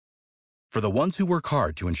For the ones who work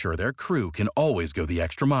hard to ensure their crew can always go the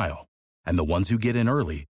extra mile, and the ones who get in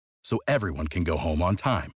early so everyone can go home on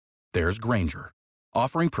time, there's Grainger,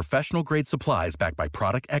 offering professional-grade supplies backed by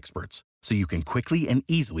product experts so you can quickly and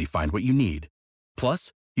easily find what you need.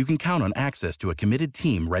 Plus, you can count on access to a committed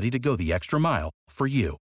team ready to go the extra mile for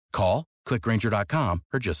you. Call, click Grainger.com,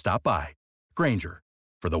 or just stop by. Grainger,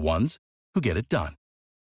 for the ones who get it done.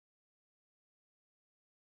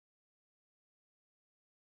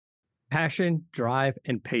 Passion, drive,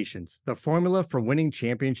 and patience. The formula for winning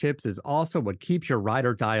championships is also what keeps your ride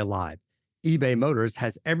or die alive. eBay Motors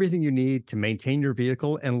has everything you need to maintain your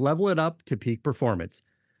vehicle and level it up to peak performance.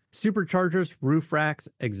 Superchargers, roof racks,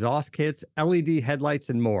 exhaust kits, LED headlights,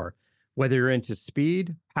 and more. Whether you're into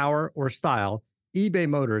speed, power, or style, eBay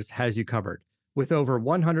Motors has you covered. With over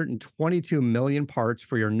 122 million parts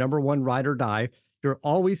for your number one ride or die, you'll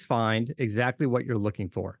always find exactly what you're looking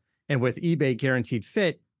for. And with eBay Guaranteed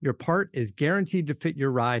Fit, your part is guaranteed to fit your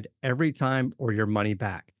ride every time or your money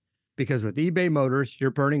back. Because with eBay Motors, you're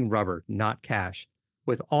burning rubber, not cash.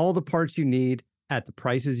 With all the parts you need at the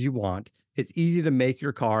prices you want, it's easy to make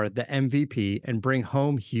your car the MVP and bring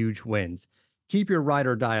home huge wins. Keep your ride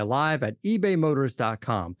or die alive at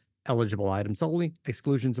ebaymotors.com. Eligible items only.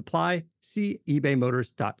 Exclusions apply. See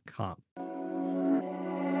ebaymotors.com.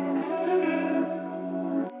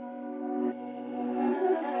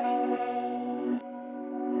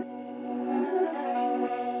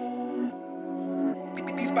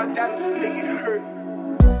 My dad's making it hurt.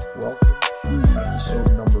 Welcome to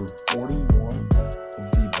episode number 41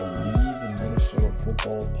 of the Believe in Minnesota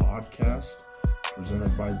Football podcast,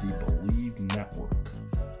 presented by the Believe Network.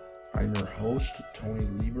 I'm your host, Tony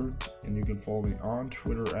Liebert, and you can follow me on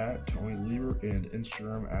Twitter at Tony Liebert and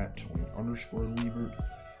Instagram at Tony_Liebert.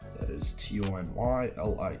 That is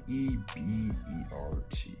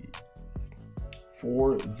TonyLiebert.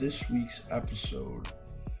 For this week's episode,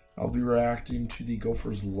 I'll be reacting to the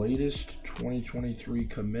Gophers' latest 2023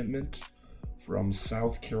 commitment from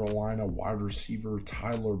South Carolina wide receiver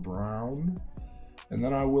Tyler Brown, and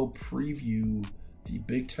then I will preview the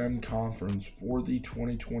Big Ten Conference for the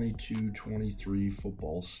 2022-23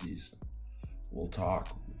 football season. We'll talk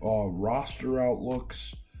roster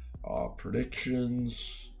outlooks,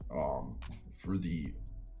 predictions for the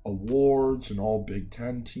awards and all Big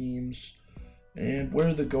Ten teams, and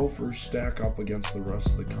where the Gophers stack up against the rest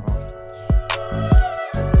of the conference.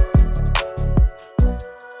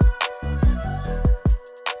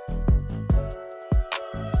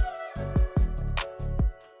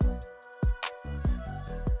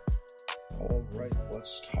 All right,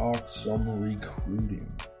 let's talk some recruiting.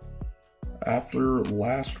 After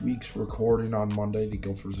last week's recording on Monday, the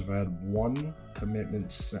Gophers have had one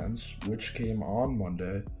commitment since, which came on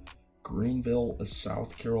Monday. Greenville, a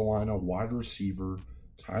South Carolina wide receiver,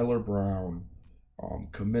 Tyler Brown,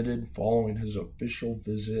 committed following his official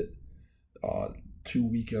visit 2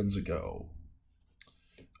 weekends ago.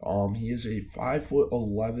 He is a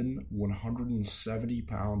 5'11",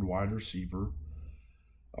 170-pound wide receiver.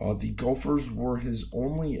 The Gophers were his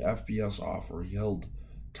only FBS offer. He held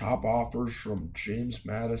top offers from James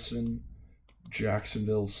Madison,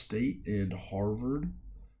 Jacksonville State, and Harvard,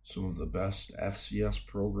 some of the best FCS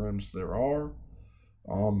programs there are.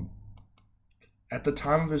 At the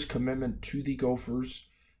time of his commitment to the Gophers,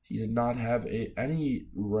 he did not have any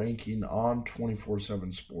ranking on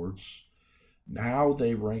 24/7 Sports. Now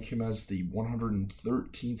they rank him as the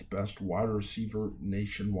 113th best wide receiver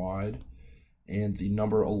nationwide and the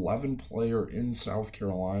number 11 player in South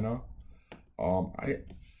Carolina.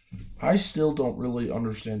 I still don't really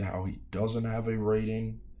understand how he doesn't have a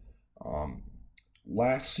rating.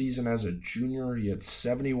 Last season as a junior, he had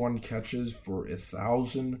 71 catches for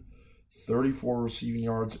 1,034 receiving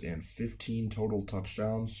yards and 15 total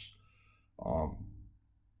touchdowns.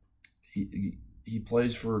 He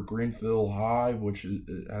plays for Greenville High, which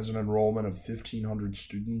has an enrollment of 1,500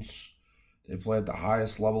 students. They play at the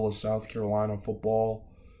highest level of South Carolina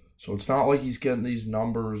football. So it's not like he's getting these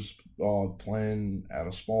numbers playing at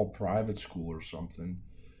a small private school or something.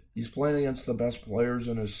 He's playing against the best players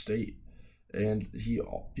in his state. And he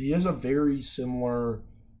has a very similar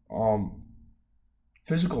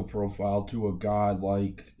physical profile to a guy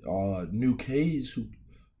like Nuke Hayes, who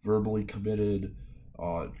verbally committed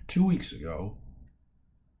 2 weeks ago.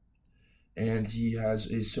 And he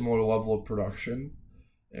has a similar level of production.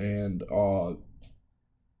 And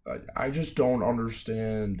I just don't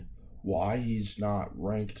understand why he's not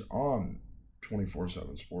ranked on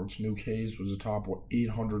 24/7 Sports. Nuke Hayes was a top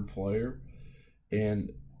 800 player.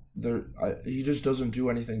 And he just doesn't do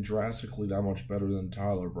anything drastically that much better than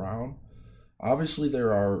Tyler Brown. Obviously,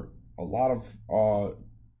 there are a lot of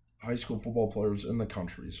high high school football players in the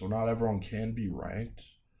country, so not everyone can be ranked.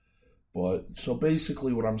 But so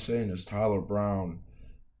basically what I'm saying is Tyler Brown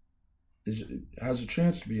has a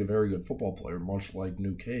chance to be a very good football player, much like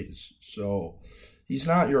Nuke Hayes. So he's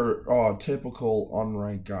not your typical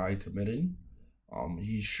unranked guy committing.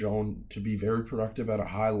 He's shown to be very productive at a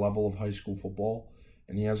high level of high school football,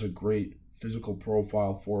 and he has a great physical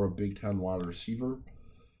profile for a Big Ten wide receiver.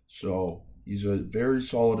 So he's a very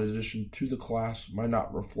solid addition to the class. Might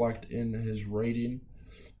not reflect in his rating,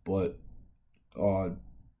 but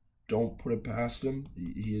don't put it past him.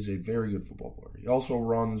 He is a very good football player. He also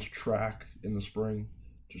runs track in the spring.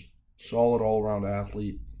 Just solid all-around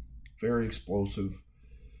athlete. Very explosive.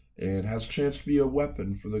 And has a chance to be a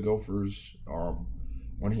weapon for the Gophers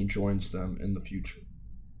when he joins them in the future.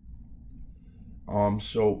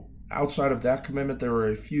 So outside of that commitment, there were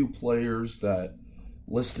a few players that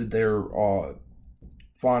listed their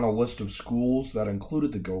final list of schools that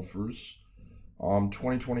included the Gophers.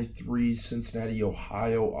 2023 Cincinnati,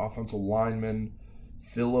 Ohio offensive lineman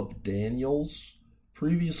Philip Daniels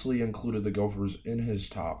previously included the Gophers in his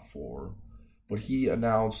top 4, but he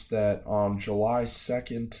announced that on July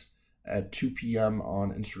 2nd at 2 p.m.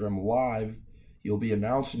 on Instagram Live, he'll be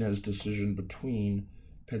announcing his decision between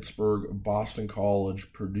Pittsburgh, Boston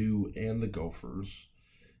College, Purdue, and the Gophers.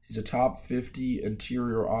 He's a top 50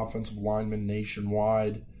 interior offensive lineman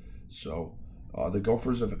nationwide, so the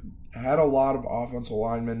Gophers have had a lot of offensive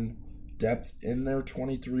lineman depth in their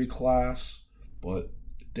 23 class, but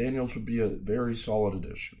Daniels would be a very solid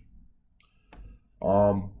addition.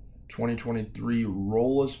 2023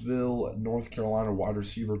 Rolesville, North Carolina wide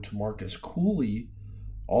receiver Tamarcus Cooley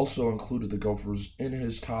also included the Gophers in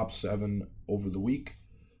his top 7 over the week.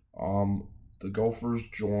 The Gophers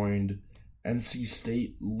joined NC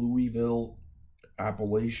State, Louisville,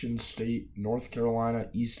 Appalachian State, North Carolina,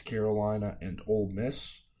 East Carolina, and Ole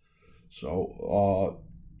Miss. So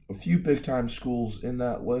a few big-time schools in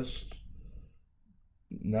that list.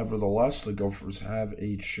 Nevertheless, the Gophers have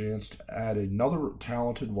a chance to add another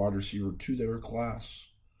talented wide receiver to their class.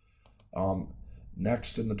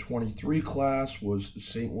 Next in the 23 class was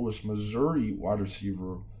St. Louis, Missouri wide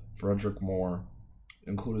receiver Frederick Moore.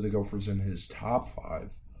 Included the Gophers in his top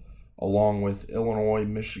 5, along with Illinois,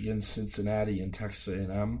 Michigan, Cincinnati, and Texas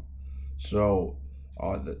A&M. So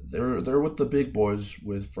they're with the big boys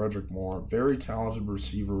with Frederick Moore. Very talented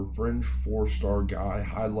receiver, fringe 4-star guy,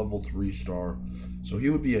 high-level 3-star. So he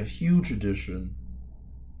would be a huge addition.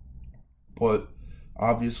 But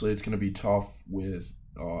obviously it's going to be tough with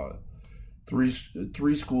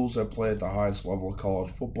three schools that play at the highest level of college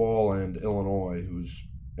football and Illinois, who's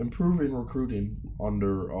improving recruiting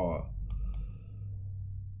under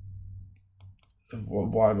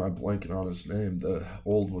why am I blanking on his name? The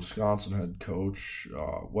old Wisconsin head coach,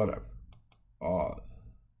 whatever.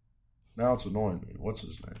 Now it's annoying me. What's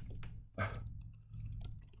his name?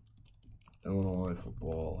 Illinois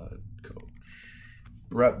football head coach.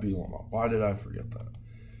 Brett Bielema. Why did I forget that?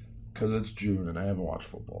 Because it's June and I haven't watched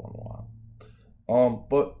football in a while.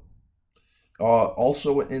 But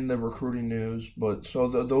also in the recruiting news,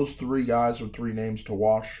 those 3 guys are 3 names to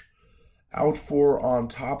watch out for on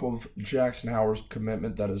top of Jackson Howard's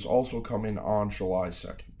commitment that is also coming on July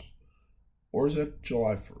 2nd. Or is it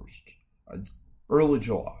July 1st? Early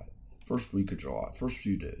July. First week of July. First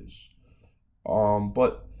few days.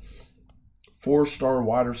 But 4-star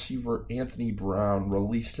wide receiver Anthony Brown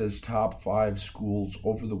released his top 5 schools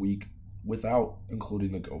over the week without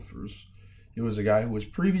including the Gophers. He was a guy who was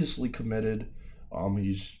previously committed.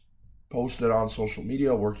 He's posted on social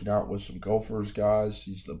media working out with some Gophers guys.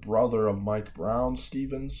 He's the brother of Mike Brown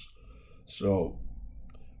Stevens. So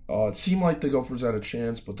it seemed like the Gophers had a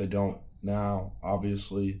chance, but they don't now.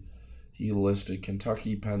 Obviously, he listed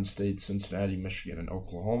Kentucky, Penn State, Cincinnati, Michigan, and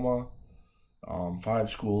Oklahoma. 5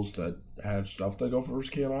 schools that have stuff that Gophers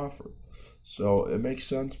can't offer. So it makes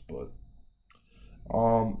sense, but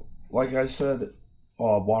like I said,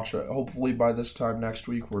 watch it. Hopefully by this time next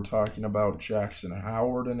week, we're talking about Jackson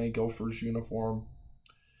Howard in a Gophers uniform.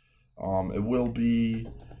 It will be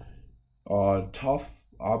tough,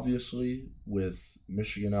 obviously, with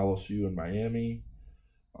Michigan, LSU, and Miami.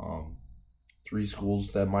 3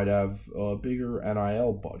 schools that might have a bigger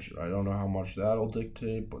NIL budget. I don't know how much that'll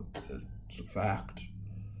dictate, but it's a fact.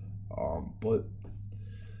 But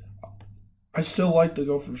I still like the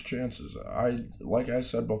Gophers' chances. Like I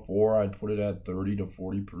said before, I'd put it at 30 to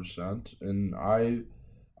 40%, and I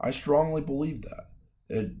strongly believe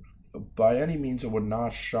that. By any means, it would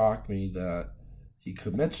not shock me that he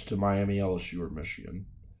commits to Miami, LSU, or Michigan,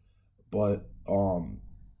 but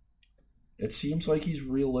it seems like he's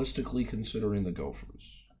realistically considering the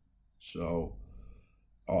Gophers. So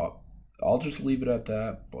I'll just leave it at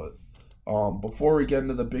that. But before we get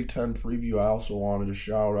into the Big Ten preview, I also wanted to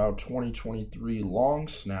shout out 2023 long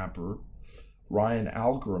snapper Ryan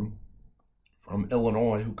Algrim from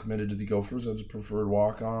Illinois, who committed to the Gophers as a preferred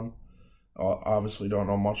walk-on. Obviously don't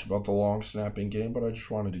know much about the long snapping game, but I just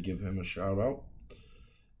wanted to give him a shout out.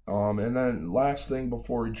 And then last thing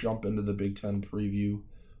before we jump into the Big Ten preview,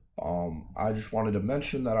 I just wanted to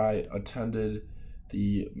mention that I attended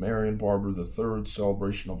the Marion Barber III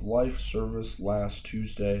Celebration of Life service last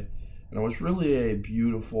Tuesday, and it was really a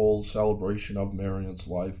beautiful celebration of Marion's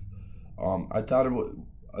life. I thought it was,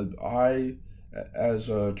 I, as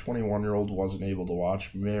a 21-year-old, wasn't able to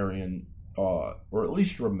watch Marion, or at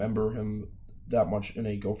least remember him that much in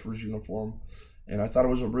a Gophers uniform, and I thought it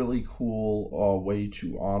was a really cool way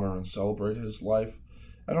to honor and celebrate his life.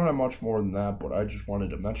 I don't have much more than that, but I just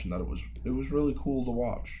wanted to mention that it was really cool to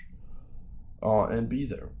watch and be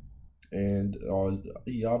there. And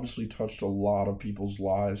he obviously touched a lot of people's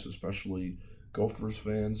lives, especially Gophers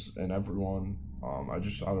fans and everyone. I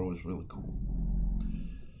just thought it was really cool.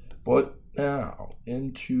 But now,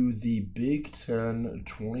 into the Big Ten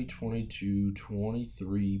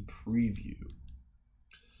 2022-23 preview.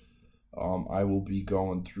 I will be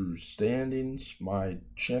going through standings, my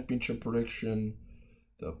championship prediction,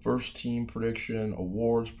 the first team prediction,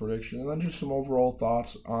 awards prediction, and then just some overall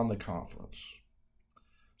thoughts on the conference.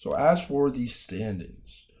 So as for the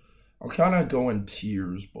standings, I'll kind of go in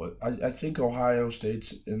tiers, but I think Ohio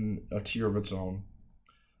State's in a tier of its own.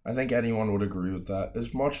 I think anyone would agree with that.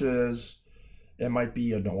 As much as it might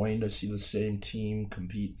be annoying to see the same team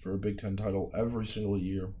compete for a Big Ten title every single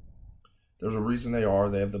year, there's a reason they are.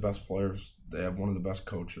 They have the best players. They have one of the best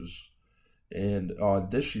coaches. And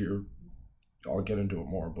this year, I'll get into it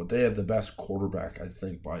more, but they have the best quarterback, I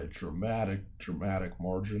think, by a dramatic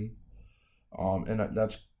margin. And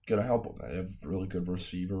that's going to help them. They have really good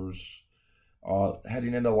receivers.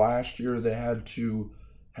 Heading into last year, they had to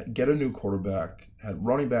get a new quarterback, had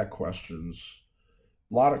running back questions,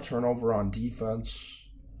 a lot of turnover on defense.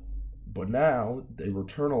 But now they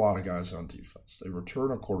return a lot of guys on defense. They return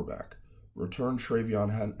a quarterback, return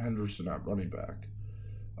TreVeyon Henderson at running back.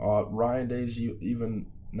 Ryan Day even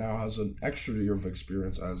now has an extra year of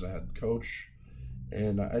experience as a head coach,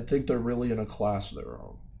 and I think they're really in a class of their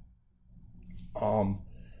own.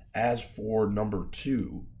 As for number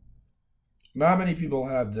 2, not many people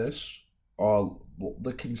have this.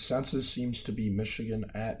 The consensus seems to be Michigan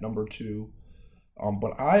at number 2,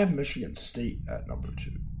 but I have Michigan State at number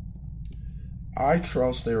 2. I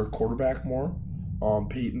trust their quarterback more.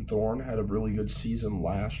 Peyton Thorne had a really good season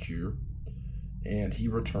last year, and he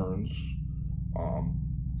returns.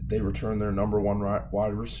 They return their number 1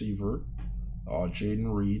 wide receiver,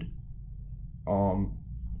 Jaden Reed.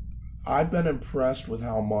 I've been impressed with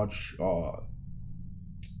how much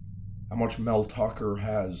Mel Tucker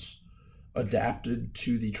has adapted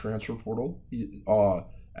to the transfer portal.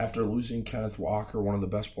 After losing Kenneth Walker, one of the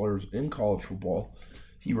best players in college football,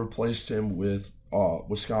 he replaced him with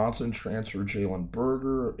Wisconsin transfer Jalen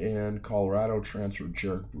Berger and Colorado transfer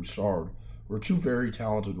Jarek Broussard, who are 2 very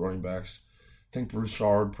talented running backs. I think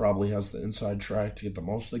Broussard probably has the inside track to get the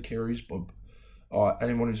most of the carries, but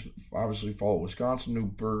anyone who's obviously followed Wisconsin knew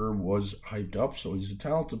Berger was hyped up, so he's a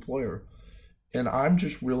talented player. And I'm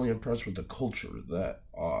just really impressed with the culture that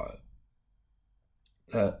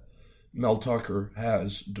Mel Tucker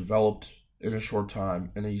has developed in a short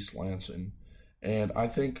time in East Lansing. And I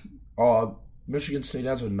think Michigan State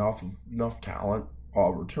has enough talent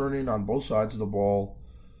returning on both sides of the ball,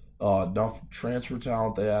 enough transfer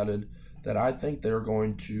talent they added, that I think they're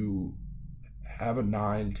going to have a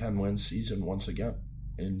 9-10 win season once again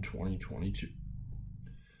in 2022.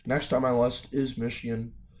 Next on my list is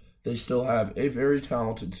Michigan. They still have a very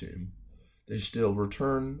talented team. They still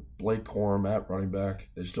return Blake Corum at running back.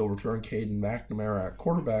 They still return Caden McNamara at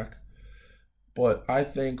quarterback. But I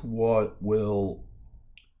think what will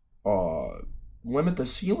limit the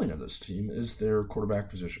ceiling of this team is their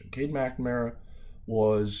quarterback position. Caden McNamara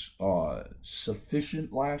was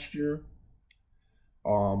sufficient last year,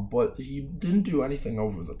 but he didn't do anything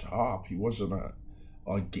over the top. He wasn't a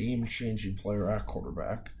game-changing player at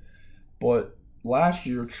quarterback. But last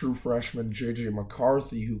year, true freshman J.J.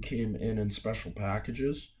 McCarthy, who came in special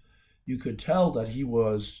packages, you could tell that he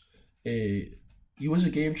was a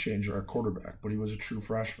game changer at quarterback, but he was a true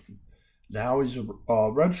freshman. Now he's a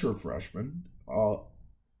redshirt freshman.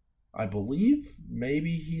 I believe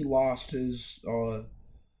maybe he lost his 4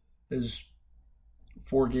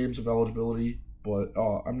 games of eligibility, but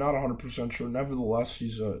I'm not 100% sure. Nevertheless,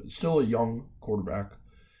 he's still a young quarterback,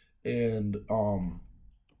 and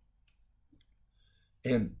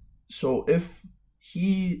so if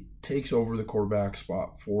he takes over the quarterback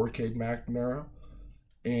spot for Cade McNamara,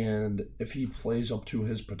 and if he plays up to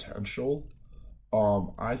his potential,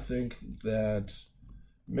 I think that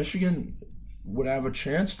Michigan would have a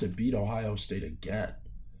chance to beat Ohio State again.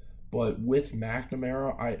 But with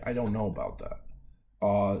McNamara, I don't know about that.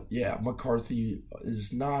 Yeah, McCarthy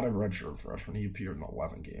is not a redshirt freshman. He appeared in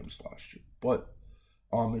 11 games last year. But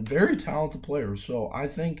a very talented player. So I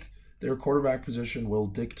think their quarterback position will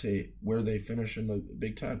dictate where they finish in the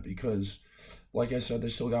Big Ten because, like I said, they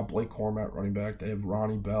still got Blake Corum at running back. They have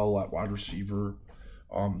Ronnie Bell at wide receiver.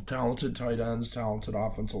 Talented tight ends, talented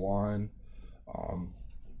offensive line.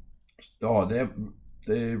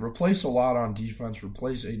 They replace a lot on defense,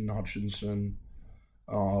 replace Aiden Hutchinson,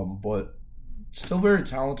 but still very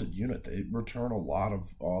talented unit. They return a lot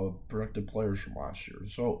of productive players from last year.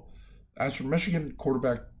 So as for Michigan,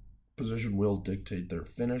 quarterback position will dictate their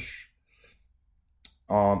finish.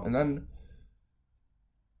 And then,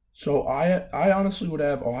 so I honestly would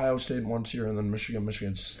have Ohio State in one tier, and then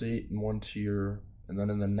Michigan State in one tier, and then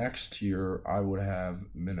in the next tier I would have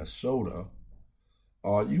Minnesota.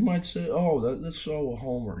 You might say, oh, that's so a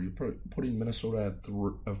homer. You're putting Minnesota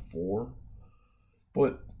at 4.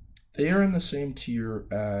 But they are in the same tier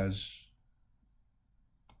as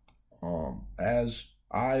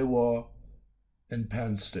Iowa and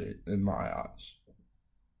Penn State in my eyes.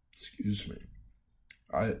 Excuse me.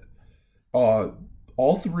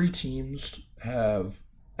 All three teams have,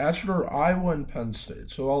 as for Iowa and Penn State,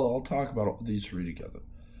 so I'll talk about these three together.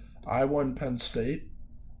 Iowa and Penn State.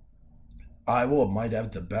 Iowa might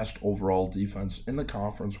have the best overall defense in the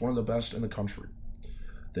conference, one of the best in the country.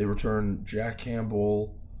 They return Jack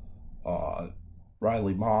Campbell,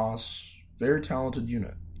 Riley Moss, very talented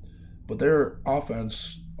unit. But their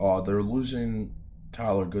offense, they're losing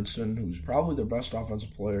Tyler Goodson, who's probably their best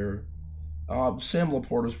offensive player. Sam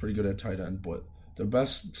Laporta is pretty good at tight end, but the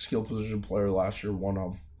best skill position player last year, one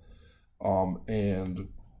of. And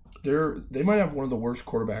they might have one of the worst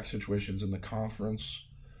quarterback situations in the conference.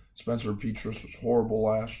 Spencer Petras was horrible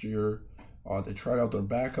last year. They tried out their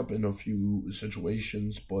backup in a few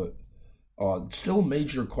situations, but still a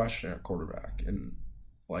major question at quarterback. And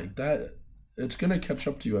like that, it's going to catch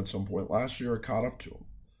up to you at some point. Last year, it caught up to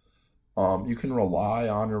them. You can rely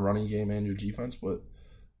on your running game and your defense, but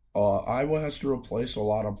Iowa has to replace a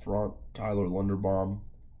lot up front. Tyler Linderbaum.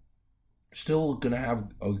 Still going to have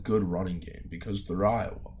a good running game because they're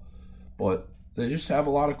Iowa. But they just have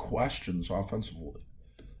a lot of questions offensively.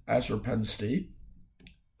 As for Penn State,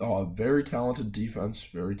 very talented defense,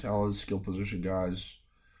 very talented skill position guys.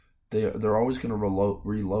 They're always going to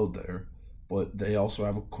reload there, but they also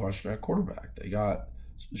have a question at quarterback. They got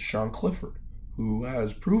Sean Clifford, who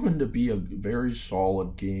has proven to be a very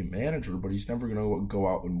solid game manager, but he's never going to go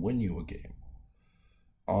out and win you a game.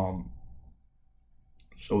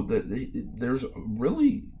 So there's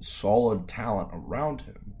really solid talent around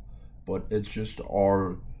him, but it's just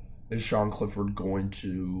is Sean Clifford going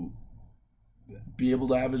to be able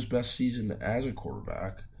to have his best season as a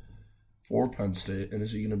quarterback for Penn State, and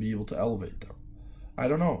is he going to be able to elevate them? I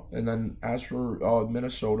don't know. And then as for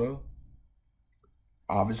Minnesota,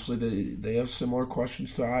 obviously they have similar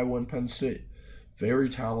questions to Iowa and Penn State. Very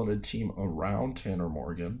talented team around Tanner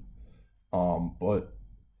Morgan, but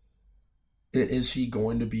is he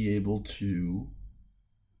going to be able to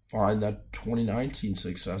find that 2019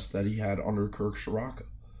 success that he had under Kirk Ciarrocca?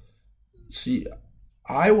 See,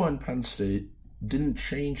 Iowa and Penn State didn't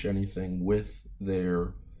change anything with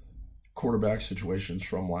their quarterback situations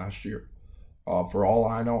from last year. For all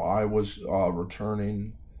I know, Iowa's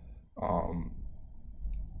returning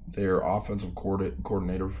their offensive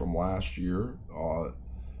coordinator from last year,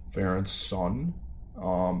 Ferentz son.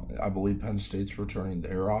 I believe Penn State's returning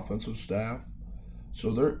their offensive staff.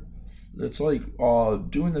 So it's like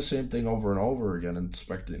doing the same thing over and over again and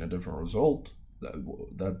expecting a different result.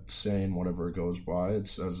 That's saying whatever it goes by, it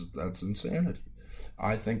says that's insanity.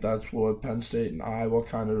 I think that's what Penn State and Iowa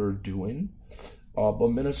kind of are doing. But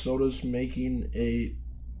Minnesota's making a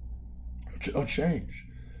change.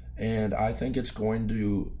 And I think it's going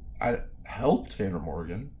to help Tanner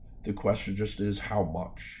Morgan. The question just is how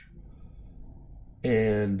much.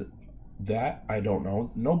 And that, I don't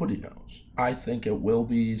know. Nobody knows. I think it will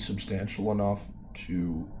be substantial enough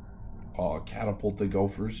to catapult the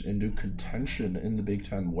Gophers into contention in the Big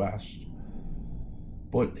Ten West.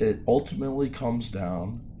 But it ultimately comes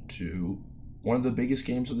down to one of the biggest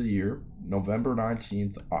games of the year, November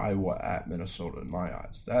 19th, Iowa at Minnesota, in my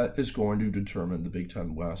eyes. That is going to determine the Big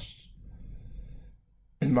Ten West,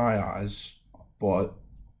 in my eyes. But,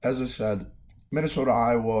 as I said, Minnesota,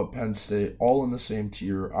 Iowa, Penn State, all in the same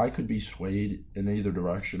tier. I could be swayed in either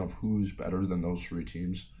direction of who's better than those three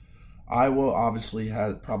teams. Iowa obviously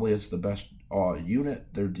probably has the best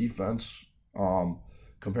unit, their defense,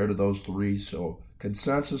 compared to those three. So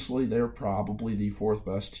consensusly, they're probably the fourth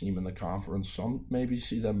best team in the conference. Some maybe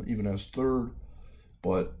see them even as third,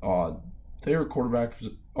 but their quarterback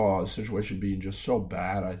situation being just so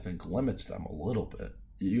bad, I think limits them a little bit.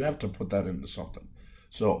 You have to put that into something.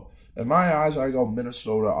 So in my eyes, I go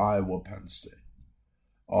Minnesota, Iowa, Penn State,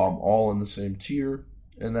 all in the same tier.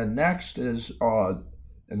 And then next is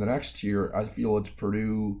in the next tier, I feel it's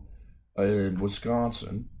Purdue and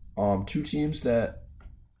Wisconsin. Two teams that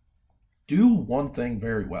do one thing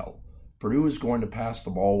very well. Purdue is going to pass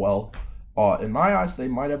the ball well. In my eyes, they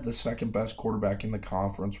might have the second best quarterback in the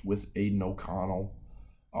conference with Aiden O'Connell.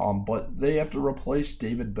 But they have to replace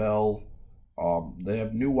David Bell. They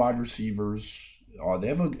have new wide receivers. They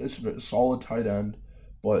have a solid tight end,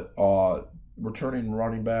 but returning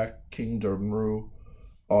running back, King Dermru.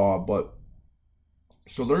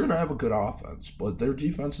 So they're going to have a good offense, but their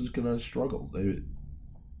defense is going to struggle. They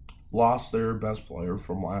lost their best player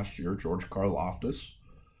from last year, George Karlaftis.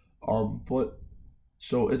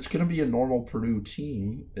 So it's going to be a normal Purdue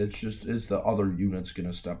team. It's just, is the other units going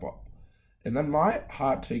to step up? And then my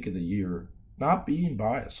hot take of the year, not being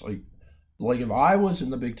biased, like if I was in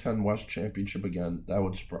the Big Ten West Championship again, that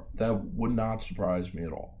would not surprise me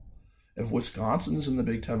at all. If Wisconsin's in the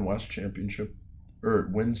Big Ten West Championship,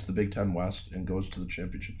 or wins the Big Ten West and goes to the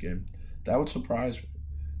championship game, that would surprise me.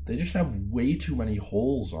 They just have way too many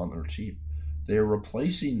holes on their team. They are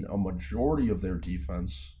replacing a majority of their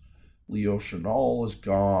defense. Leo Chenal is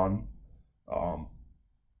gone.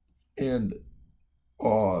 And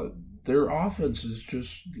their offense is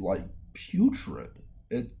just like putrid.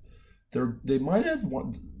 They might have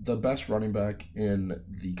the best running back in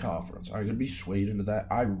the conference. I could be swayed into that.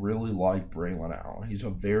 I really like Braylon Allen. He's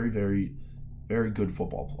a very, very, very good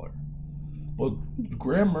football player. But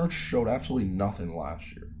Graham Mertz showed absolutely nothing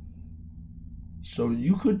last year. So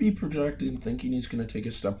you could be projecting, thinking he's going to take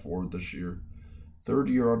a step forward this year. Third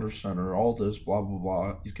year under center, all this, blah, blah,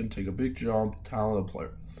 blah. He's going to take a big jump, talented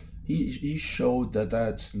player. He showed that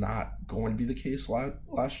that's not going to be the case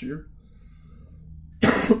last year.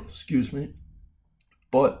 Excuse me.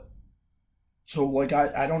 But, so,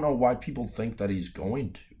 I don't know why people think that he's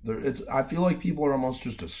going to. I feel like people are almost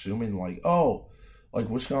just assuming,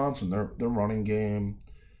 Wisconsin, their running game,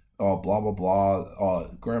 blah, blah, blah.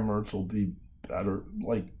 Graham Mertz will be better.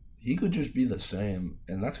 He could just be the same,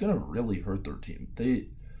 and that's going to really hurt their team. They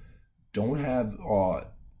don't have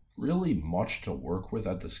really much to work with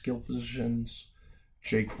at the skill positions.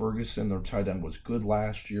 Jake Ferguson, their tight end, was good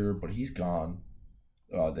last year, but he's gone.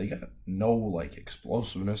 They got no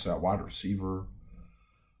explosiveness at wide receiver.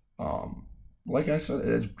 Like I said,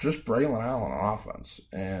 it's just Braylon Allen on offense.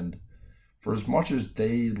 And for as much as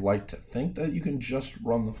they like to think that you can just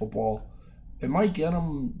run the football, it might get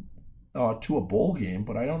them to a bowl game,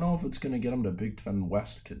 but I don't know if it's going to get them to Big Ten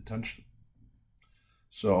West contention.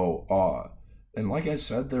 So, and like I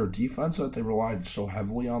said, their defense that they relied so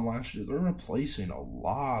heavily on last year, they're replacing a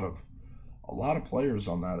lot of players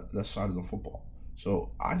on that side of the football.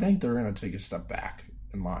 So I think they're going to take a step back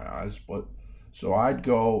in my eyes. But so I'd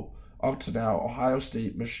go up to now Ohio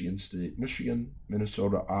State, Michigan,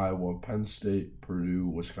 Minnesota, Iowa, Penn State, Purdue,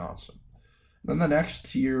 Wisconsin. Then the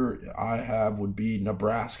next tier I have would be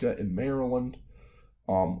Nebraska and Maryland.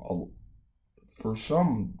 For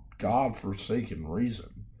some godforsaken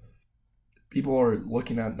reason, people are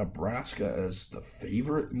looking at Nebraska as the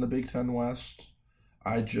favorite in the Big Ten West.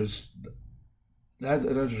 That's just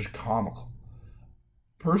comical.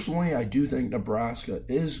 Personally, I do think Nebraska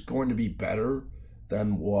is going to be better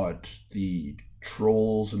than what the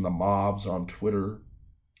trolls and the mobs on Twitter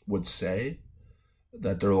would say.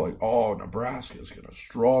 That they're like, oh, Nebraska is going to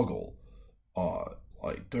struggle.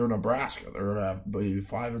 They're Nebraska. They're going to have be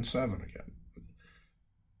 5-7 again.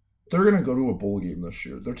 They're going to go to a bowl game this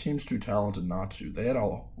year. Their team's too talented not to. They had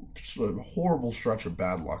just a horrible stretch of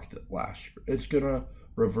bad luck last year. It's going to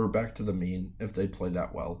revert back to the mean if they play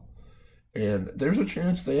that well. And there's a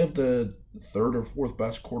chance they have the third or fourth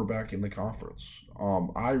best quarterback in the conference.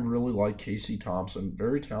 I really like Casey Thompson,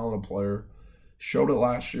 very talented player. Showed it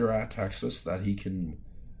last year at Texas that he can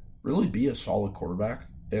really be a solid quarterback.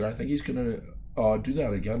 And I think he's going to do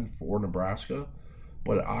that again for Nebraska.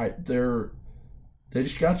 But they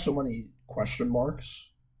just got so many question marks.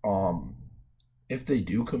 If they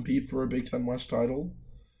do compete for a Big Ten West title,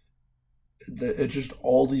 it's just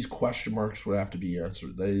all these question marks would have to be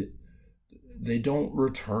answered. They don't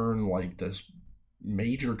return this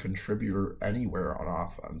major contributor anywhere on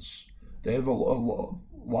offense. They have a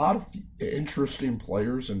lot of interesting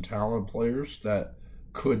players and talented players that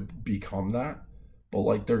could become that, But,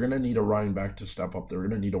 like, they're going to need a running back to step up. They're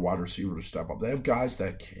going to need a wide receiver to step up. They have guys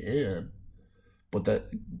that can, but that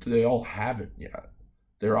they all haven't yet.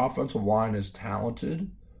 Their offensive line is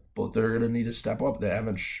talented, but they're going to need to step up. They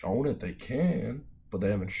haven't shown it. They can, but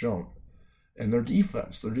they haven't shown it. And their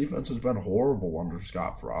defense has been horrible under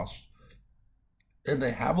Scott Frost. And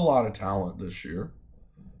they have a lot of talent this year.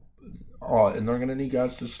 And they're going to need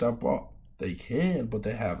guys to step up. They can, but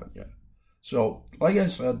they haven't yet. So, like I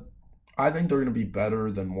said, I think they're going to be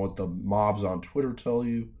better than what the mobs on Twitter tell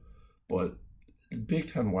you. But the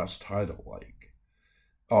Big Ten West title, like,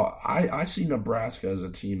 I see Nebraska as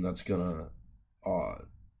a team that's going to,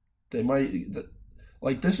 they might,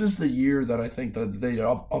 like, this is the year that I think that they'd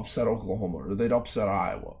upset Oklahoma or they'd upset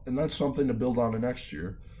Iowa. And that's something to build on to next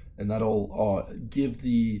year. And that'll give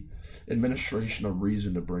the administration a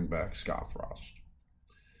reason to bring back Scott Frost.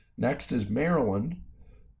 Next is Maryland.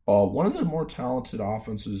 One of the more talented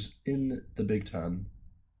offenses in the Big Ten.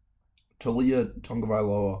 Taulia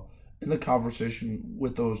Tagovailoa in the conversation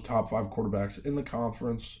with those top 5 quarterbacks in the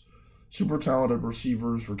conference. Super talented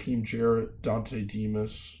receivers, Raheem Jarrett, Dante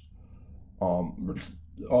Demas.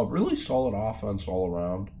 Really solid offense all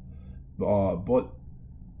around. But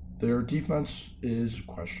their defense is a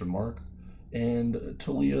question mark. And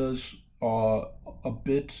Taulia's a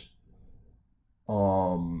bit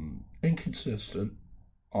inconsistent.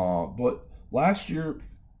 But last year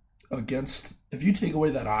if you take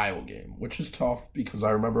away that Iowa game, which is tough because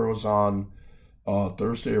I remember it was on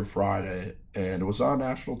Thursday or Friday, and it was on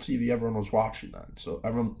national TV. Everyone was watching that. So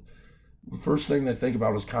the first thing they think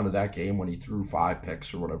about is kind of that game when he threw 5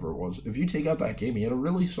 picks or whatever it was. If you take out that game, he had a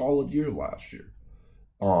really solid year last year.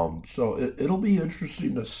 So it'll be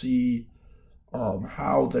interesting to see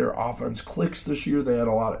how their offense clicks this year. They had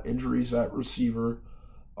a lot of injuries at receiver,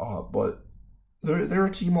 but they're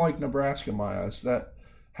a team like Nebraska, in my eyes, that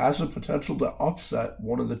has the potential to upset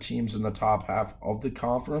one of the teams in the top half of the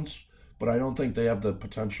conference, but I don't think they have the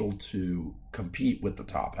potential to compete with the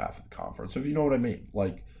top half of the conference, if you know what I mean.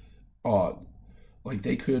 Like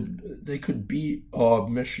they could beat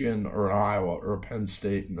Michigan or an Iowa or a Penn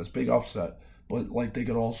State in this big upset, but like they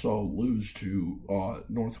could also lose to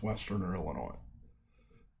Northwestern or Illinois.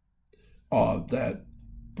 That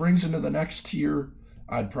brings into the next tier.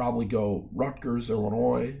 I'd probably go Rutgers,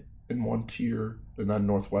 Illinois in one tier, and then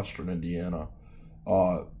Northwestern, Indiana.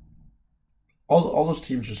 All those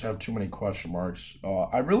teams just have too many question marks.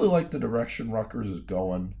 I really like the direction Rutgers is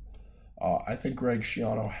going. I think Greg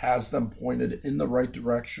Schiano has them pointed in the right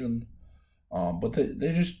direction, but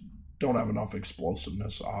they just don't have enough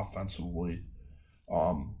explosiveness offensively.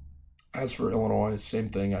 As for Illinois, same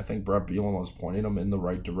thing. I think Brett Bielema is pointing them in the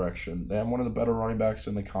right direction. They have one of the better running backs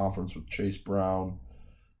in the conference with Chase Brown,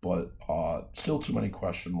 but still too many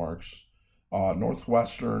question marks.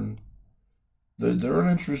 Northwestern, they're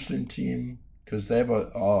an interesting team because they have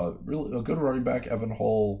a good running back, Evan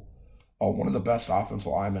Hull, one of the best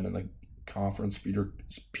offensive linemen in the conference, Peter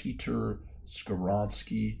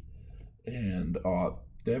Skoronsky, and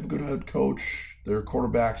they have a good head coach. Their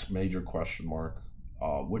quarterback's major question mark,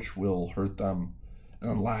 which will hurt them. And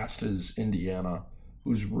then last is Indiana,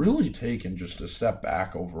 who's really taken just a step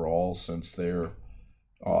back overall since their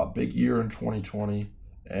big year in 2020.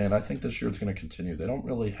 And I think this year it's going to continue. They don't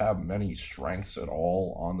really have many strengths at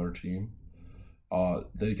all on their team.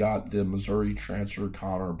 They got the Missouri transfer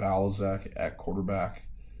Connor Balazek at quarterback.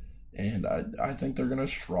 And I think they're going to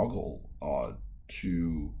struggle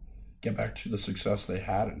to get back to the success they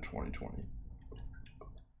had in 2020.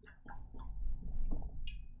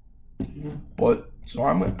 But, so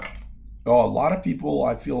a lot of people,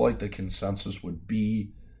 I feel like the consensus would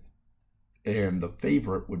be, and the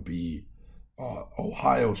favorite would be,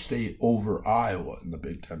 Ohio State over Iowa in the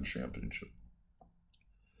Big Ten Championship.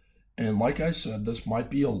 And like I said, this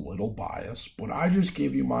might be a little biased, but I just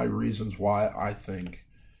gave you my reasons why I think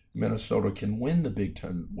Minnesota can win the Big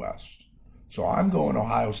Ten West. So I'm going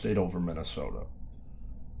Ohio State over Minnesota.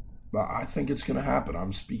 But I think it's going to happen.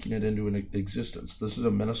 I'm speaking it into an existence. This is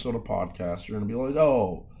a Minnesota podcast. You're going to be like,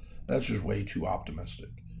 oh, that's just way too optimistic.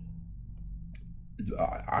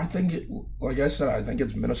 I think like I said, I think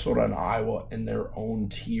it's Minnesota and Iowa in their own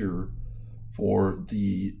tier for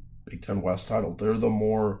the Big Ten West title. They're the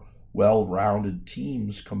more well-rounded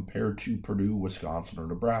teams compared to Purdue, Wisconsin, or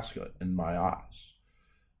Nebraska, in my eyes.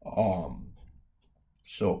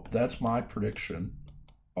 So that's my prediction.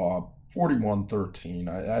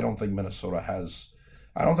 41-13. I don't think Minnesota has...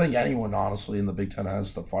 I don't think anyone, honestly, in the Big Ten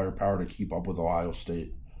has the firepower to keep up with Ohio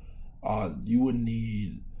State. You would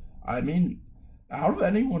need... I mean, out of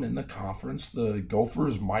anyone in the conference, the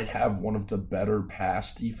Gophers might have one of the better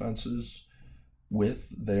pass defenses, with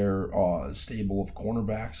their stable of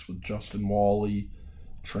cornerbacks with Justin Wally,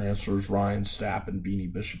 transfers Ryan Stapp and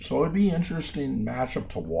Beanie Bishop. So it'd be an interesting matchup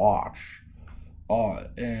to watch.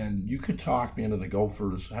 And you could talk me into the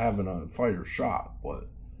Gophers having a fighter shot, but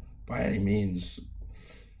by any means,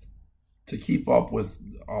 to keep up with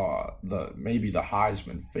maybe the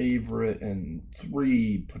Heisman favorite and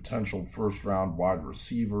 3 potential first-round wide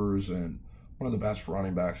receivers and one of the best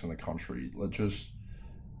running backs in the country,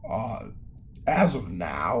 as of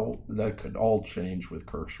now, that could all change with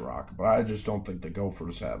Kirk Ciarrocca, but I just don't think the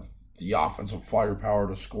Gophers have the offensive firepower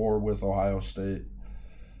to score with Ohio State.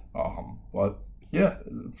 But yeah,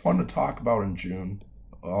 fun to talk about in June.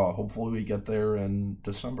 Hopefully we get there in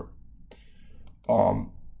December.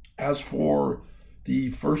 As for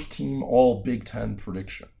the first team all Big Ten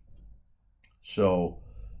prediction, so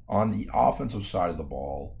on the offensive side of the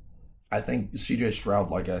ball, I think C.J.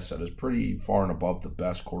 Stroud, like I said, is pretty far and above the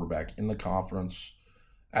best quarterback in the conference.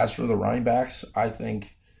 As for the running backs, I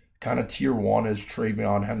think kind of tier 1 is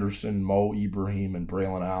Travion Henderson, Mo Ibrahim, and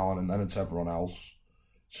Braylon Allen, and then it's everyone else.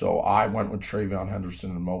 So I went with Travion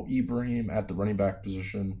Henderson and Mo Ibrahim at the running back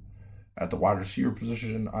position. At the wide receiver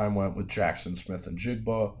position, I went with Jackson Smith and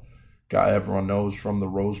Jigba, guy everyone knows from the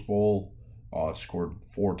Rose Bowl, scored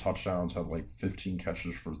 4 touchdowns, had like 15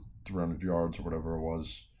 catches for 300 yards or whatever it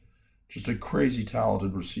was. Just a crazy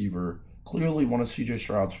talented receiver. Clearly one of C.J.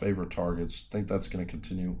 Stroud's favorite targets. Think that's going to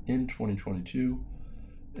continue in 2022.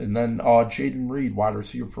 And then Jaden Reed, wide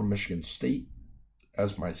receiver from Michigan State,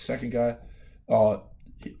 as my second guy.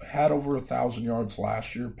 He had over 1,000 yards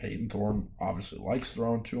last year. Peyton Thorne obviously likes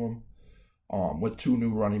throwing to him. With 2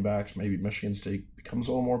 new running backs, maybe Michigan State becomes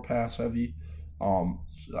a little more pass heavy.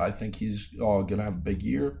 I think he's going to have a big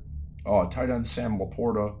year. Tight end Sam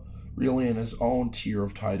Laporta, really in his own tier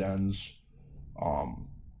of tight ends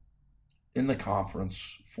in the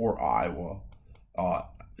conference for Iowa.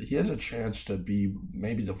 He has a chance to be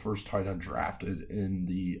maybe the first tight end drafted in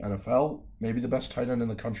the NFL, maybe the best tight end in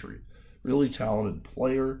the country. Really talented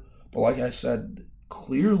player, but like I said,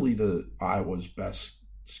 clearly the Iowa's best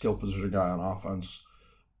skill position guy on offense.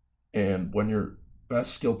 And when your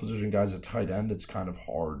best skill position guy is a tight end, it's kind of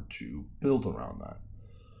hard to build around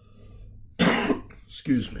that.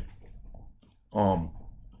 Excuse me.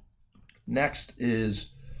 Next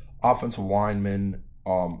is offensive linemen.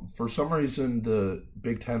 For some reason, the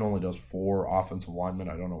Big Ten only does 4 offensive linemen.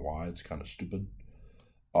 I don't know why. It's kind of stupid.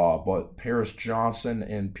 But Paris Johnson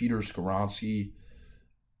and Peter Skoronski,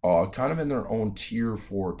 kind of in their own tier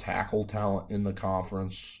for tackle talent in the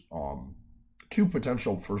conference. 2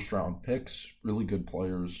 potential first-round picks, really good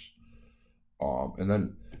players. And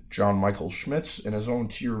then John Michael Schmitz in his own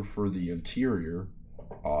tier for the interior.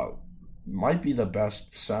 Might be the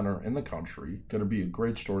best center in the country. Going to be a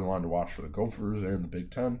great storyline to watch for the Gophers and the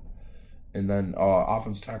Big Ten. And then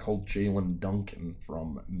offense tackle Jalen Duncan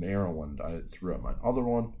from Maryland. I threw out my other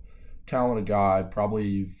one. Talented guy,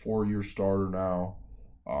 probably 4-year starter now.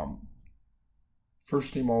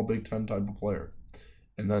 First team all Big Ten type of player.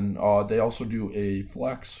 And then they also do a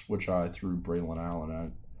flex, which I threw Braylon Allen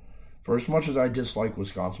at. For as much as I dislike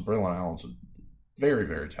Wisconsin, Braylon Allen's a very,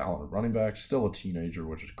 very talented running back. Still a teenager,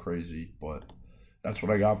 which is crazy. But that's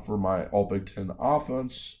what I got for my all Big Ten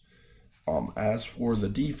offense. As for the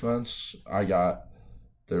defense,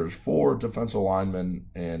 there's 4 defensive linemen,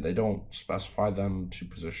 and they don't specify them to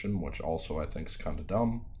position, which also I think is kind of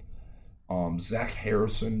dumb. Zach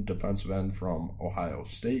Harrison, defensive end from Ohio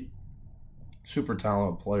State. Super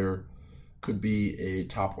talented player. Could be a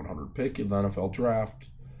top 100 pick in the NFL draft.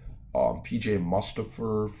 PJ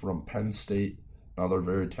Mustipher from Penn State. Another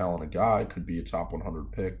very talented guy. Could be a top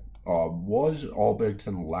 100 pick. Was all Big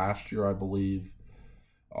Ten last year, I believe.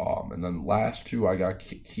 And then last 2, I got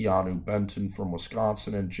Keanu Benton from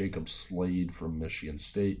Wisconsin and Jacob Slade from Michigan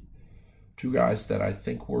State. 2 guys that I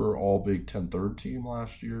think were all Big Ten third team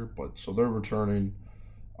last year, but so they're returning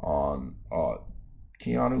on.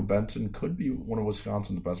 Keanu Benton could be one of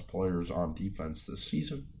Wisconsin's best players on defense this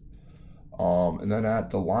season. And then at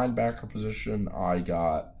the linebacker position, I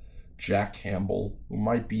got Jack Campbell, who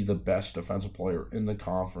might be the best defensive player in the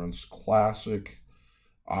conference. Classic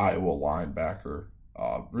Iowa linebacker.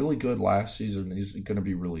 Really good last season. He's going to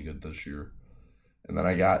be really good this year. And then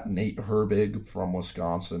I got Nate Herbig from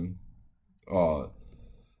Wisconsin. For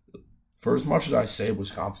as much as I say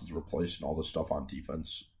Wisconsin's replacing all this stuff on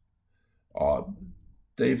defense,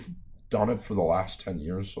 they've done it for the last 10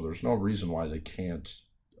 years, so there's no reason why they can't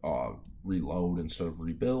reload instead of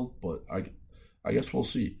rebuild, but I guess we'll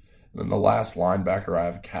see. And then the last linebacker, I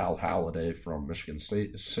have Cal Halliday from Michigan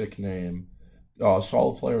State. Sick name.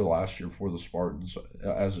 Solid player last year for the Spartans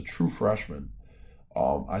as a true freshman.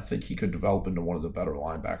 I think he could develop into one of the better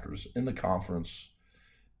linebackers in the conference.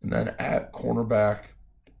 And then at cornerback,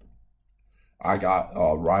 I got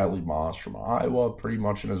Riley Moss from Iowa, pretty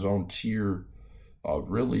much in his own tier.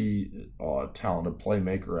 Really talented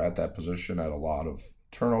playmaker at that position, had a lot of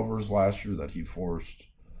turnovers last year that he forced.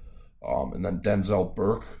 And then Denzel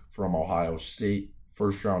Burke from Ohio State,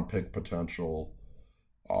 first-round pick potential.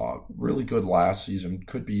 Really good last season,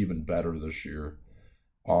 could be even better this year.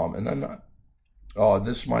 And then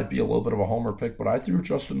this might be a little bit of a homer pick, but I threw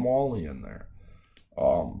Justin Walley in there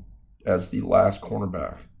as the last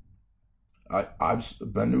cornerback. I've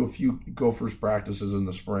been to a few Gophers practices in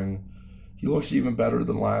the spring. He looks even better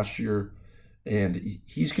than last year, and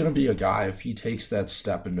he's going to be a guy, if he takes that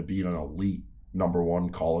step into being an elite number one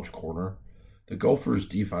college corner, the Gophers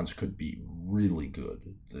defense could be really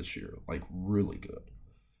good this year, like really good.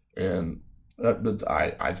 And but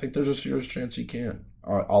I think there's a serious chance he can.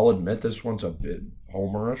 I'll admit this one's a bit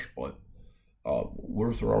homerish, but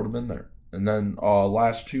we're throwing him in there. And then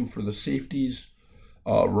last two for the safeties,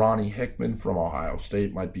 Ronnie Hickman from Ohio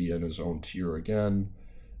State might be in his own tier again.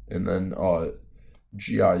 And then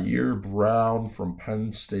Jair Brown from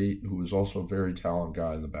Penn State, who is also a very talented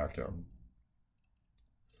guy in the back end.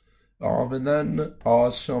 And then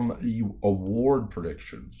some award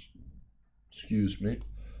predictions. Excuse me.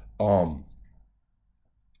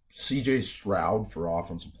 CJ Stroud for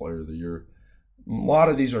Offensive Player of the Year. A lot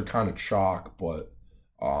of these are kind of chalk, but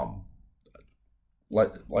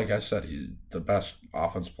like I said, he's the best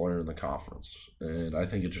offensive player in the conference, and I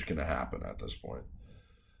think it's just going to happen at this point.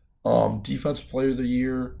 Defensive Player of the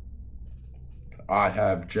Year, I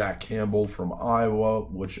have Jack Campbell from Iowa,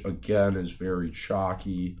 which again is very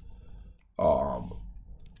chalky. But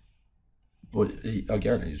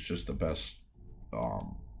he's just the best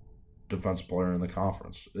defensive player in the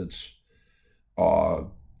conference. It's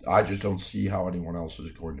I just don't see how anyone else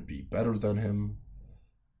is going to be better than him.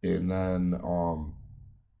 And then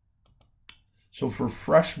so for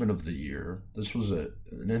Freshman of the Year, this was an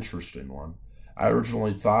interesting one. I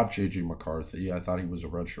originally thought J.J. McCarthy. I thought he was a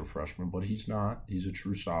redshirt freshman, but he's not. He's a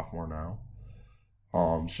true sophomore now.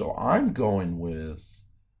 So I'm going with,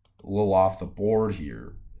 a little off the board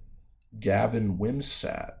here, Gavin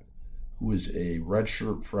Wimsatt, who is a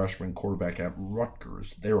redshirt freshman quarterback at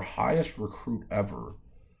Rutgers. Their highest recruit ever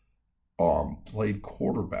played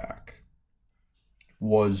quarterback.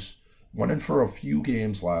 Went in for a few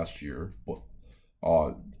games last year, but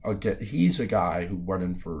again, he's a guy who went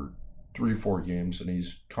in for 3 or 4 games, and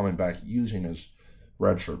he's coming back using his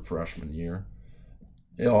redshirt freshman year.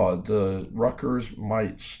 The Rutgers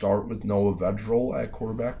might start with Noah Vedral at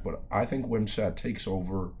quarterback, but I think Wimsatt takes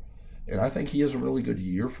over, and I think he has a really good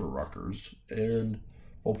year for Rutgers. And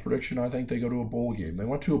bold prediction, I think they go to a bowl game. They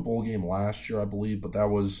went to a bowl game last year, I believe, but that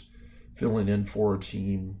was filling in for a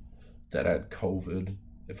team that had COVID,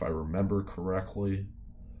 if I remember correctly.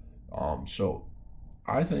 So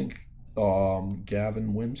I think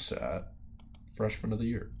Gavin Wimsatt, Freshman of the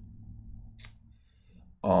Year.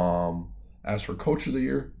 As for Coach of the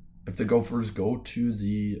Year, if the Gophers go to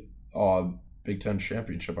the Big Ten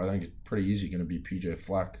Championship, I think it's pretty easy going to be P.J.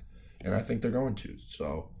 Fleck, and I think they're going to.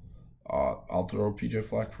 So I'll throw P.J.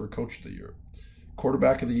 Fleck for Coach of the Year.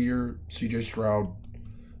 Quarterback of the Year, C.J. Stroud.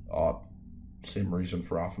 Same reason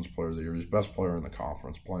for Offensive Player of the Year. He's best player in the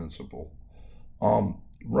conference, plain and simple.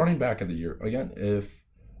 Running back of the year, again, if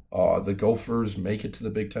the Gophers make it to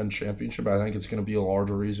the Big Ten Championship, I think it's going to be a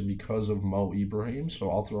larger reason because of Mo Ibrahim,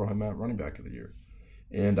 so I'll throw him at running back of the year.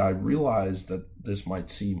 And I realize that this might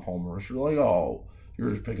seem homerish. You're like, oh,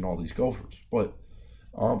 you're just picking all these Gophers. But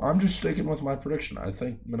I'm just sticking with my prediction. I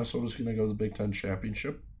think Minnesota's going to go to the Big Ten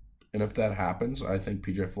Championship. And if that happens, I think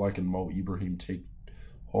P.J. Fleck and Mo Ibrahim take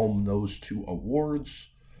home those 2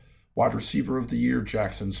 awards. Wide receiver of the year,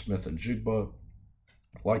 Jackson Smith-Njigba.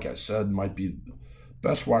 Like I said, might be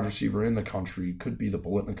best wide receiver in the country. Could be the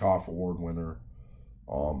Biletnikoff Award winner.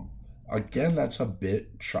 Again, that's a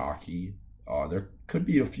bit chalky. There could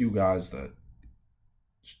be a few guys that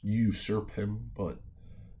usurp him, but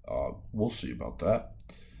we'll see about that.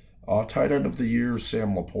 Tight end of the year,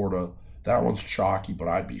 Sam Laporta. That one's chalky, but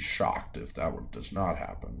I'd be shocked if that one does not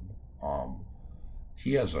happen.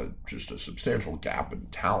 He has just a substantial gap in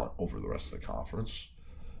talent over the rest of the conference.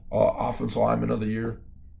 Offensive lineman of the year,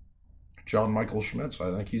 John Michael Schmitz.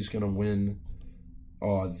 I think he's going to win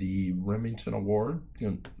the Remington Award.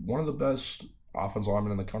 One of the best offensive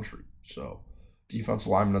linemen in the country. So, defensive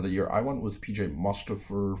lineman of the year, I went with P.J.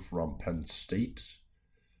 Mustipher from Penn State.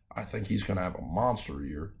 I think he's going to have a monster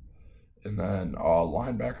year. And then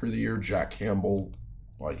linebacker of the year, Jack Campbell.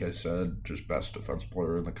 Like I said, just best defensive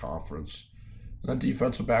player in the conference. And then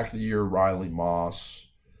defensive back of the year, Riley Moss.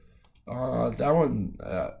 That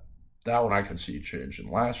one I could see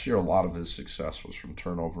changing. Last year, a lot of his success was from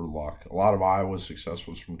turnover luck. A lot of Iowa's success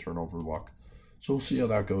was from turnover luck. So we'll see how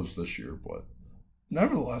that goes this year. But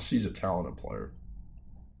nevertheless, he's a talented player.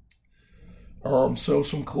 So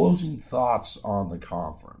some closing thoughts on the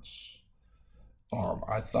conference.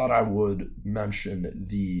 I thought I would mention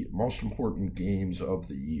the most important games of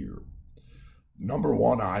the year. Number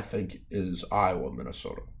one, I think, is Iowa,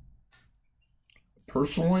 Minnesota.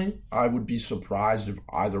 Personally, I would be surprised if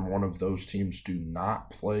either one of those teams do not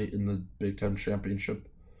play in the Big Ten Championship.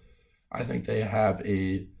 I think they have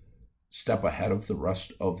a step ahead of the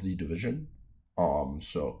rest of the division.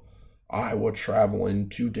 So Iowa traveling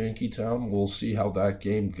to Dinkytown, we'll see how that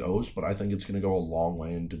game goes, but I think it's going to go a long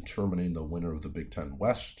way in determining the winner of the Big Ten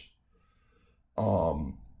West.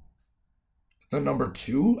 Then number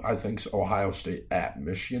two, I think, is Ohio State at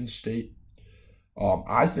Michigan State.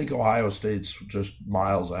 I think Ohio State's just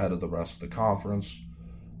miles ahead of the rest of the conference,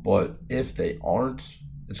 but if they aren't,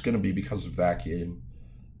 it's going to be because of that game.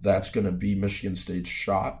 That's going to be Michigan State's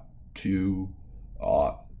shot to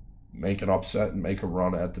make an upset and make a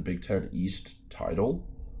run at the Big Ten East title.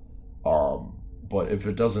 But if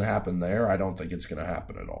it doesn't happen there, I don't think it's going to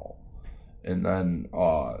happen at all. And then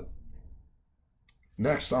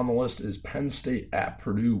next on the list is Penn State at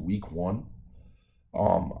Purdue week 1.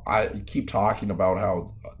 I keep talking about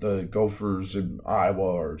how the Gophers in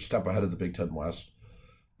Iowa are a step ahead of the Big Ten West.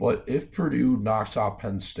 But if Purdue knocks off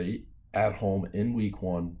Penn State at home in week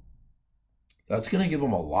 1, that's going to give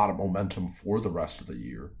them a lot of momentum for the rest of the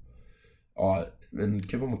year. And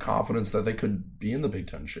give them confidence that they could be in the Big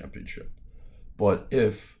Ten Championship. But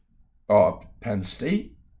if Penn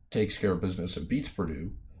State takes care of business and beats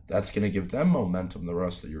Purdue, that's going to give them momentum the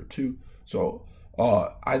rest of the year too. So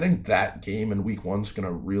I think that game in week 1 is going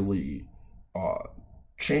to really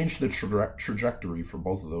change the trajectory for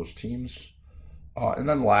both of those teams. And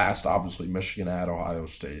then last, obviously, Michigan at Ohio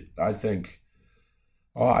State. I think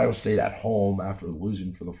Ohio State at home after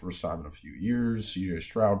losing for the first time in a few years. CJ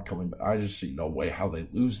Stroud coming back. I just see no way how they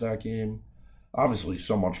lose that game. Obviously,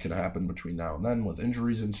 so much can happen between now and then with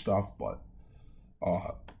injuries and stuff, but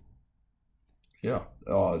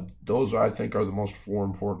those I think are the most 4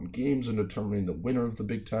 important games in determining the winner of the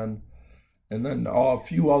Big Ten. And then a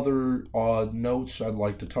few other notes I'd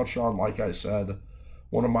like to touch on. Like I said,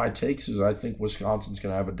 one of my takes is I think Wisconsin's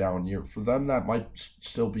going to have a down year. For them, that might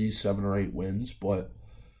still be 7 or 8 wins, but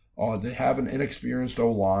they have an inexperienced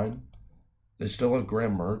O-line. They still have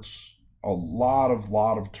Graham Mertz. A lot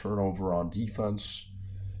of turnover on defense.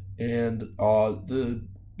 And the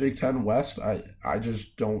Big Ten West, I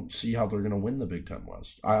just don't see how they're going to win the Big Ten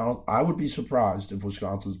West. I would be surprised if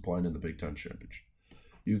Wisconsin's playing in the Big Ten Championship.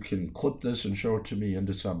 You can clip this and show it to me in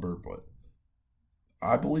December, but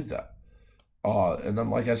I believe that. And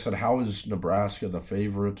then, like I said, how is Nebraska the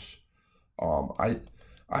favorite?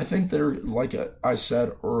 I think they're, like I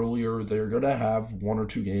said earlier, they're going to have 1 or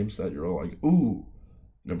 2 games that you're like, ooh,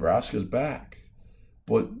 Nebraska's back.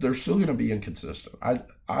 But they're still going to be inconsistent.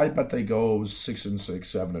 I bet they go 6-6,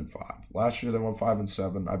 7-5. Last year they went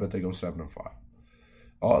 5-7. I bet they go 7-5.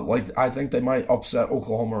 I think they might upset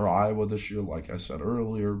Oklahoma or Iowa this year, like I said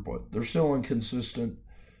earlier, but they're still inconsistent.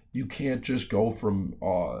 You can't just go from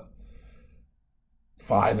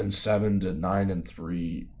 5-7 to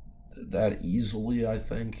 9-3 that easily. I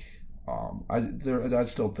think. I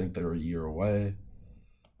still think they're a year away.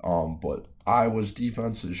 But Iowa's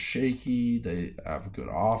defense is shaky. They have a good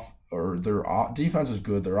their defense is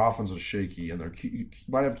good. Their offense is shaky, and they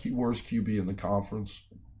might have worst QB in the conference.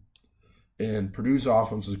 And Purdue's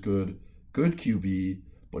offense is good QB,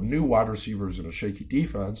 but new wide receivers and a shaky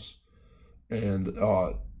defense. And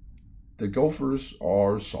the Gophers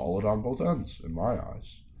are solid on both ends, in my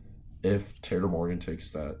eyes, if Taylor Morgan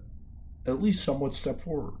takes that at least somewhat step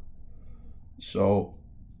forward. So,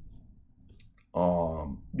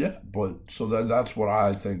 that's what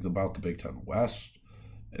I think about the Big Ten West.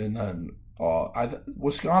 And then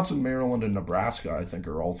Wisconsin, Maryland, and Nebraska, I think,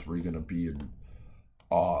 are all three going to be in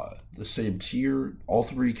the same tier. All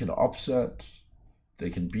three can upset.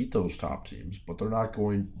 They can beat those top teams, but they're not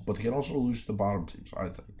going. But they can also lose to the bottom teams, I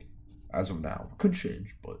think, as of now. Could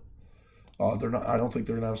change, but they're not. I don't think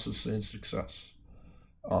they're going to have sustained success.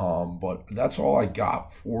 But that's all I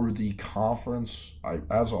got for the conference.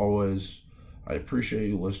 As always, I appreciate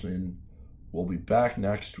you listening. We'll be back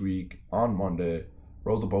next week on Monday.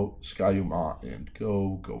 Row the boat, Ski-U-Mah, and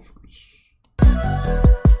go Gophers.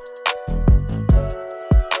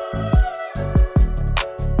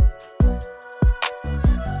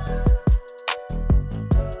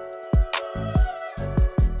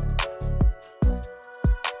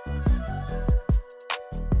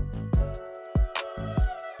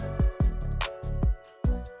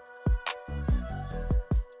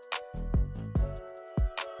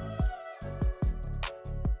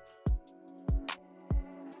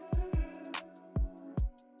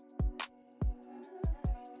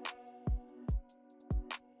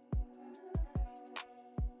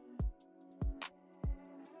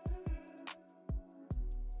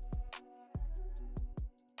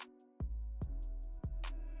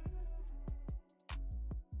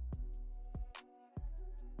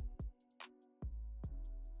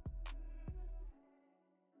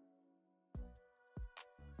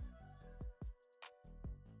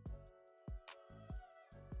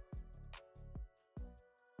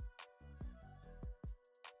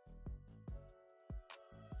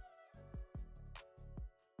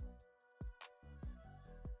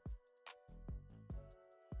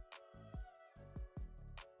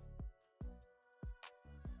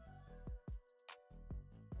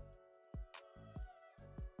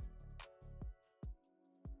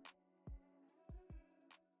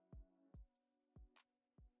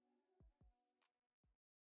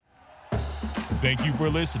 Thank you for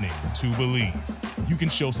listening to Believe. You can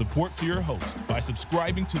show support to your host by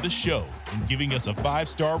subscribing to the show and giving us a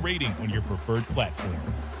 5-star rating on your preferred platform.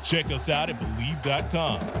 Check us out at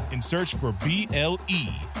Believe.com and search for BLEAV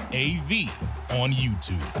on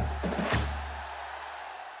YouTube.